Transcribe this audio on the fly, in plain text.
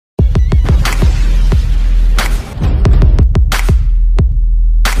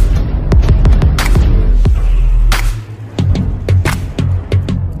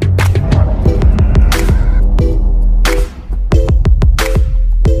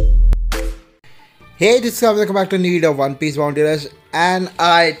Hey, this is welcome back to a new video of One Piece Bounty Rush, and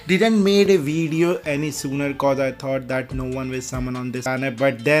I didn't made a video any sooner cause I thought that no one will summon on this banner,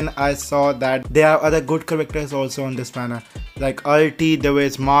 but then I saw that there are other good characters also on this banner, like ULTI, there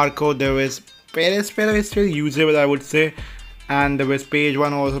is Marco, there is Perospero is still usable I would say, and there is page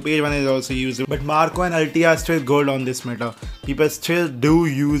 1 also. Page 1 is also usable, but Marco and ULTI are still good on this meta. People still do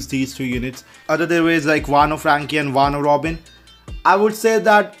use these two units. Other there is like Wano Frankie and Wano Robin. I would say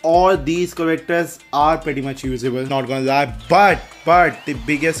that all these characters are pretty much usable, not gonna lie, but the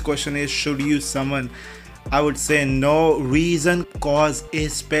biggest question is, should you summon? I would say no reason, cause a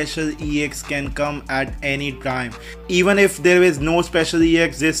special EX can come at any time. Even if there is no special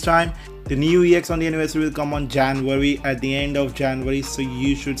EX this time, the new EX on the anniversary will come on January, at the end of January, so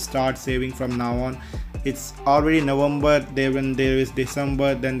you should start saving from now on. It's already November, then there is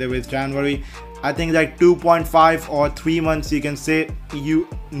December, then there is January. I think like 2.5 or 3 months you can say. You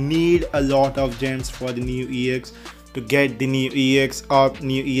need a lot of gems for the new EX to get the new EX or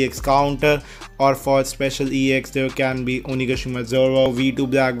new EX counter, or for special EX there can be Onigashima Zoro,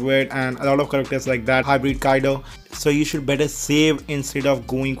 V2 Blackbeard and a lot of characters like that, Hybrid Kaido. So you should better save instead of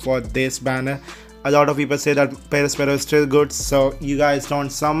going for this banner. A lot of people say that Perospero is still good, so you guys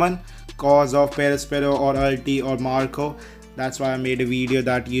don't summon cause of Perospero or ULTI or Marco. That's why I made a video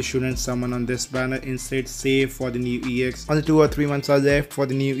that you shouldn't summon on this banner. Instead save for the new EX. Only 2 or 3 months are left for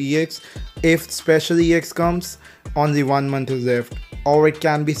the new EX. If special EX comes, only 1 month is left, or it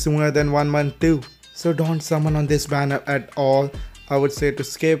can be sooner than 1 month too. So don't summon on this banner at all. I would say to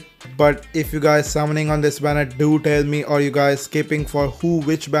skip. But if you guys summoning on this banner, do tell me, or you guys skipping for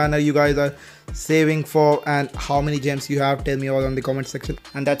which banner you guys are saving for and how many gems you have. Tell me all on the comment section.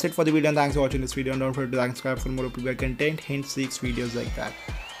 And that's it for the video, and thanks for watching this video, and don't forget to like and subscribe for more OPBR content, hints, leaks, videos like that.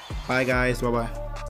 Bye guys, bye bye.